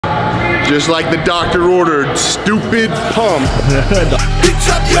Just like the doctor ordered, stupid pump.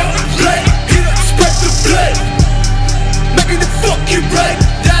 Bitch, I'm young, play, get up, spread the blade. Making the fucking rain,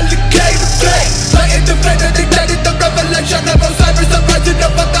 alligator face. Like independent, ignited the revelation of Osiris. I'm rising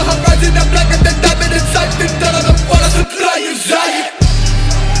above the horizon, I'm blacker than diamond inside. The done of the water supply is Zion.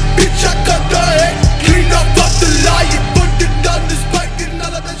 Bitch, I got the head, clean up off the lion. Put it on this bike and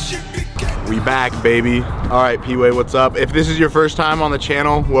all of that shit began. We back, baby. All right, P-Way, what's up? If this is your first time on the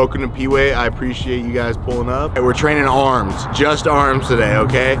channel, welcome to P-Way. I appreciate you guys pulling up. We're training arms, just arms today,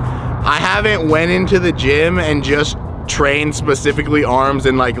 okay? I haven't went into the gym and just trained specifically arms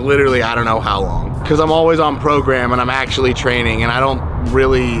in like literally I don't know how long. Because I'm always on program and I'm actually training, and I don't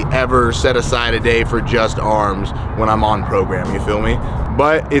really ever set aside a day for just arms when I'm on program, you feel me?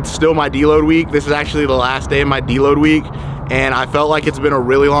 But it's still my deload week. This is actually the last day of my deload week, and I felt like it's been a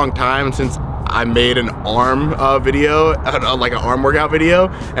really long time since I made an arm video, like an arm workout video,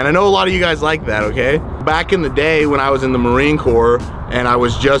 and I know a lot of you guys like that, okay? Back in the day when I was in the Marine Corps and I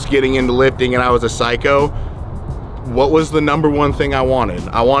was just getting into lifting and I was a psycho, what was the #1 thing I wanted?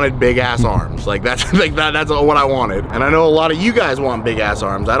 I wanted big ass arms. Like that's what I wanted. And I know a lot of you guys want big ass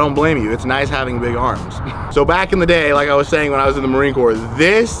arms. I don't blame you. It's nice having big arms. So back in the day, like I was saying when I was in the Marine Corps,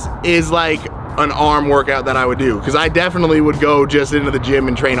 this is like an arm workout that I would do, because I definitely would go just into the gym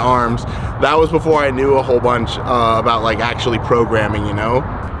and train arms. That was before I knew a whole bunch about like actually programming, you know?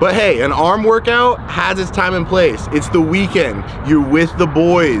 But hey, an arm workout has its time and place. It's the weekend, you're with the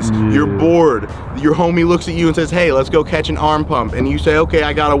boys, you're bored, your homie looks at you and says, hey, let's go catch an arm pump, and you say, okay,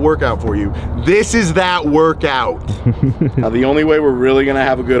 I got a workout for you. This is that workout. Now the only way we're really gonna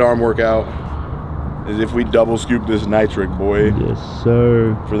have a good arm workout is if we double scoop this nitric, boy. Yes,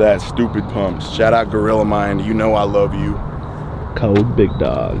 sir. For that stupid pumps. Shout out Gorilla Mind, you know I love you. Cold big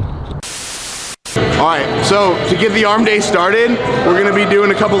dog. All right, so to get the arm day started, we're gonna be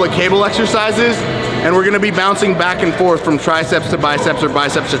doing a couple of cable exercises, and we're gonna be bouncing back and forth from triceps to biceps or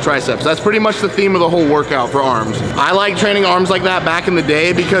biceps to triceps. That's pretty much the theme of the whole workout for arms. I like training arms like that back in the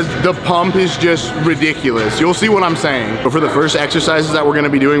day because the pump is just ridiculous. You'll see what I'm saying. But for the first exercises that we're gonna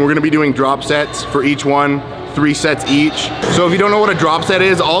be doing drop sets for each one, 3 sets each. So if you don't know what a drop set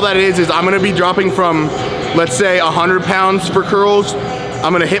is, all that is I'm gonna be dropping from, let's say 100 pounds for curls.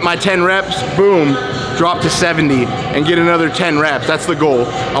 I'm gonna hit my 10 reps, boom, drop to 70 and get another 10 reps. That's the goal.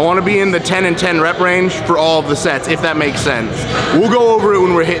 I wanna be in the 10 and 10 rep range for all of the sets, if that makes sense. We'll go over it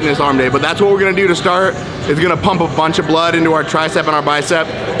when we're hitting this arm day, but that's what we're gonna do to start. It's gonna pump a bunch of blood into our tricep and our bicep,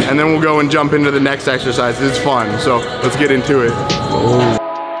 and then we'll go and jump into the next exercise. It's fun, so let's get into it. If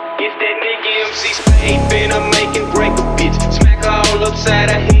that nigga MC Spade finna make and break a bitch, smack her all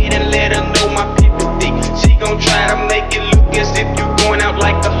upside her head and let her know my people thick. She gon' try to make it look as if you going out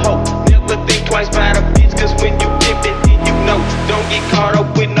like a hoe. Never think twice about a bitch, cause when you dip it, then you know. Don't get caught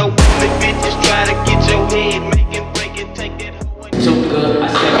up with no ugly bitches. Try to get your head, make it, break it, take it away. So good, I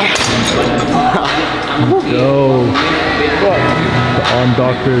said. Yo. The arm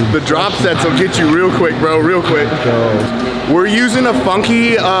doctors. The drop sets will get you real quick, bro, real quick. We're using a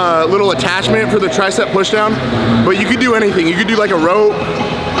funky little attachment for the tricep push down, but you could do anything. You could do like a rope,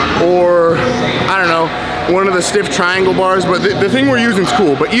 or I don't know, one of the stiff triangle bars, but the thing we're using is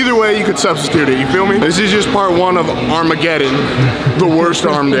cool. But either way, you could substitute it, you feel me? This is just part 1 of Armageddon, the worst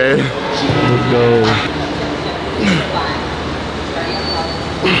arm day. Let's go.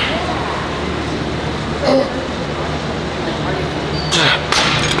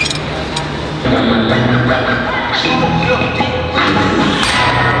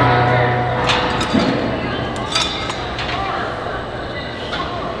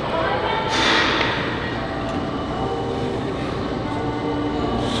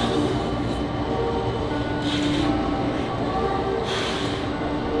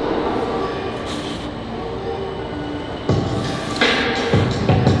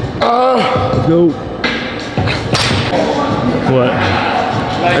 Go. What?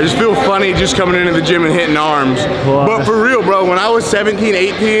 I just feel funny just coming into the gym and hitting arms. What? But for real, bro, when I was 17,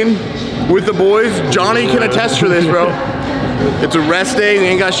 18 with the boys, Johnny can attest for this, bro. It's a rest day, we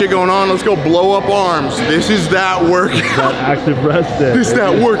ain't got shit going on, let's go blow up arms. This is that workout. That active rest day. This is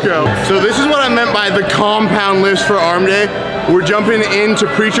that workout. So this is what I meant by the compound lifts for arm day. We're jumping into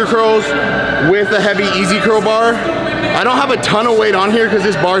preacher curls with a heavy easy curl bar. I don't have a ton of weight on here because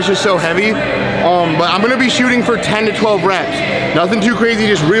this bar is just so heavy, but I'm gonna be shooting for 10 to 12 reps. Nothing too crazy,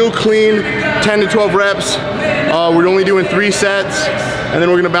 just real clean 10 to 12 reps. We're only doing 3 sets, and then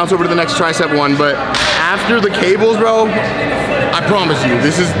we're gonna bounce over to the next tricep one. But after the cables, bro, I promise you,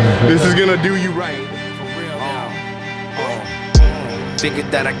 this is gonna do you right.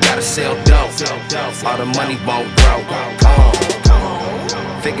 Figured that I gotta sell dope. All the money won't grow.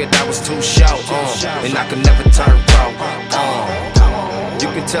 Figured I was too short, and I could never turn pro. You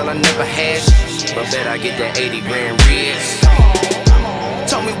can tell I never had, but bet I get that 80 grand risk.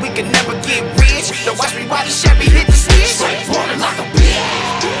 Told me we could never get rich. Now watch me while the Chevy hit the switch. Rolling like a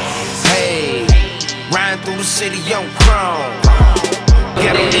bitch. Hey, riding through the city on chrome.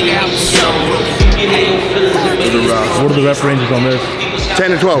 Got a nigga out the What are the rep ranges on this?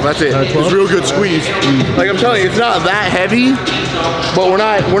 10 to 12, that's it. 12? It's real good squeeze. Like I'm telling you, it's not that heavy, but we're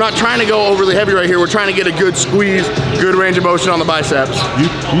not trying to go overly heavy right here. We're trying to get a good squeeze, good range of motion on the biceps.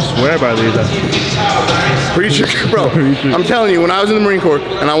 You swear by these. Preacher, bro. I'm telling you, when I was in the Marine Corps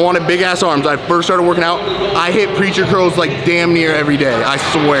and I wanted big ass arms, I first started working out, I hit preacher curls like damn near every day, I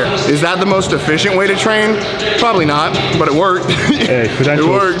swear. Is that the most efficient way to train? Probably not, but it worked. Hey, it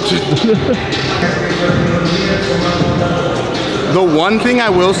worked. The one thing I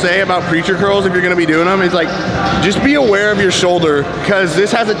will say about preacher curls, if you're gonna be doing them, is like, just be aware of your shoulder, because this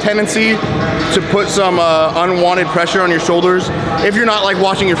has a tendency to put some unwanted pressure on your shoulders if you're not like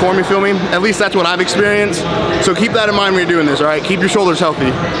watching your form, you feel me? At least that's what I've experienced. So keep that in mind when you're doing this, all right? Keep your shoulders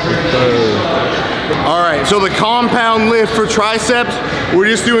healthy. All right, so the compound lift for triceps, we're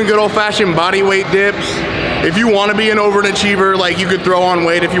just doing good old fashioned body weight dips. If you wanna be an overachiever, like you could throw on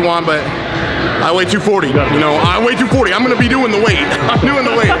weight if you want, but I weigh 240, you know, I weigh 240. I'm gonna be doing the weight. I'm doing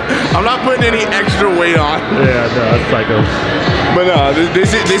the weight. I'm not putting any extra weight on. Yeah, no, that's psycho. But no,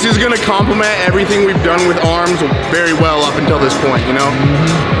 this is gonna complement everything we've done with arms very well up until this point, you know?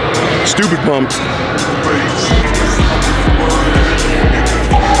 Stupid pumps.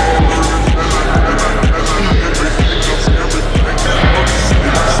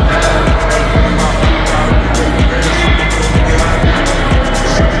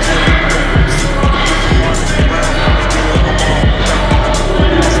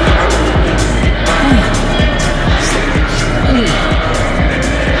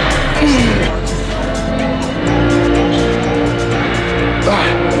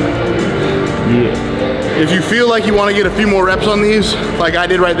 If you feel like you want to get a few more reps on these, like I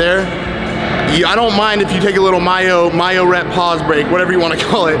did right there, I don't mind if you take a little Mayo rep pause break, whatever you want to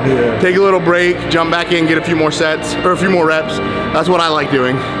call it. Yeah. Take a little break, jump back in, get a few more sets, or a few more reps. That's what I like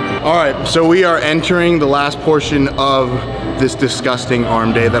doing. All right, so we are entering the last portion of this disgusting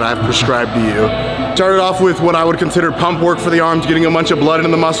arm day that I've prescribed to you. Started off with what I would consider pump work for the arms, getting a bunch of blood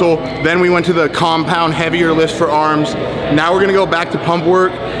into the muscle. Then we went to the compound heavier lifts for arms. Now we're gonna go back to pump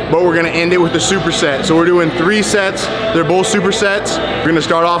work, but we're gonna end it with a superset. So we're doing 3 sets. They're both supersets. We're gonna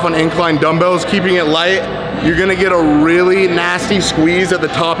start off on incline dumbbells, keeping it light. You're gonna get a really nasty squeeze at the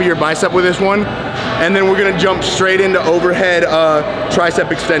top of your bicep with this one. And then we're gonna jump straight into overhead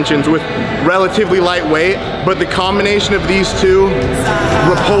tricep extensions with relatively light weight, but the combination of these two,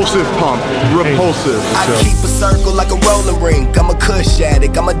 repulsive pump, repulsive. I keep a circle like a rolling rink. I'm a Kush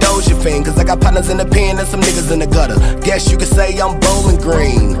addict, I'm a Doja fiend, cause I got partners in the pen and some niggas in the gutter. Guess you could say I'm Bowling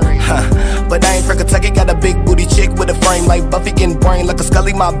Green. But I ain't from Kentucky, got a big booty chick with a frame like Buffy and brain like a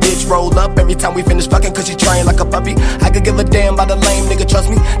Scully. My bitch roll up every time we finish fucking cause she train like a puppy. I could give a damn about a lame nigga, trust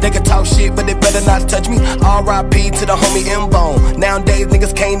me. They can talk shit, but they better not touch me. R.I.P. to the homie M-Bone. Nowadays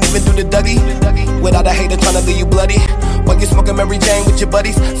niggas can't even do the Dougie without a hater tryna leave you bloody. While you smoking Mary Jane with your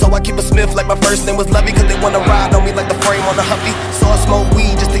buddies. So I keep a Smith like my first name was Lovey, cause they wanna ride on me like the frame on a Huffy. So I smoke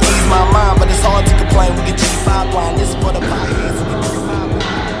weed just to ease my mind, but it's hard to complain when you G5 blind. This is for the potheads.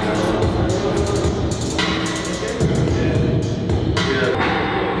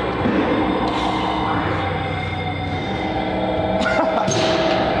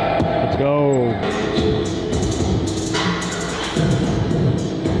 Let's go.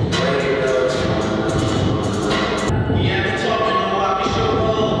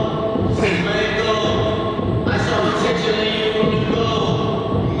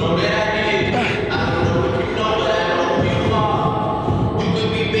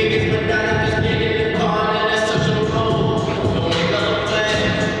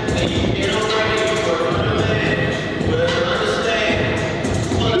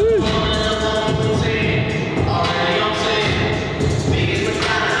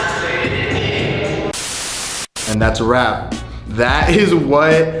 And that's a wrap. That is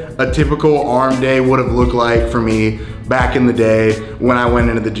what a typical arm day would have looked like for me back in the day when I went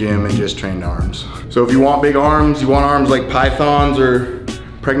into the gym and just trained arms. So if you want big arms, you want arms like pythons or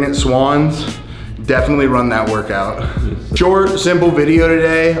pregnant swans, definitely run that workout. Short, simple video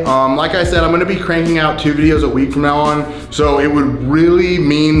today. Like I said, I'm gonna be cranking out 2 videos a week from now on, so it would really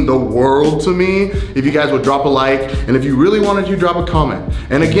mean the world to me if you guys would drop a like, and if you really wanted to, drop a comment.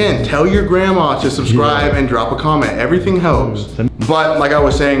 And again, tell your grandma to subscribe and drop a comment. Everything helps. But like I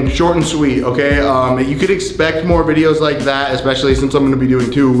was saying, short and sweet, okay? You could expect more videos like that, especially since I'm gonna be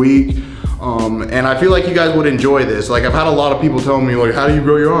doing 2 a week. And I feel like you guys would enjoy this. Like, I've had a lot of people telling me, like, how do you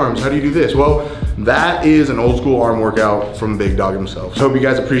grow your arms? How do you do this? Well, that is an old school arm workout from Big Dog himself. So hope you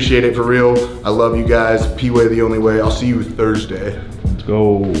guys appreciate it for real. I love you guys. P-Way the only way. I'll see you Thursday. Let's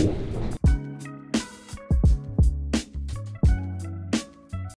go.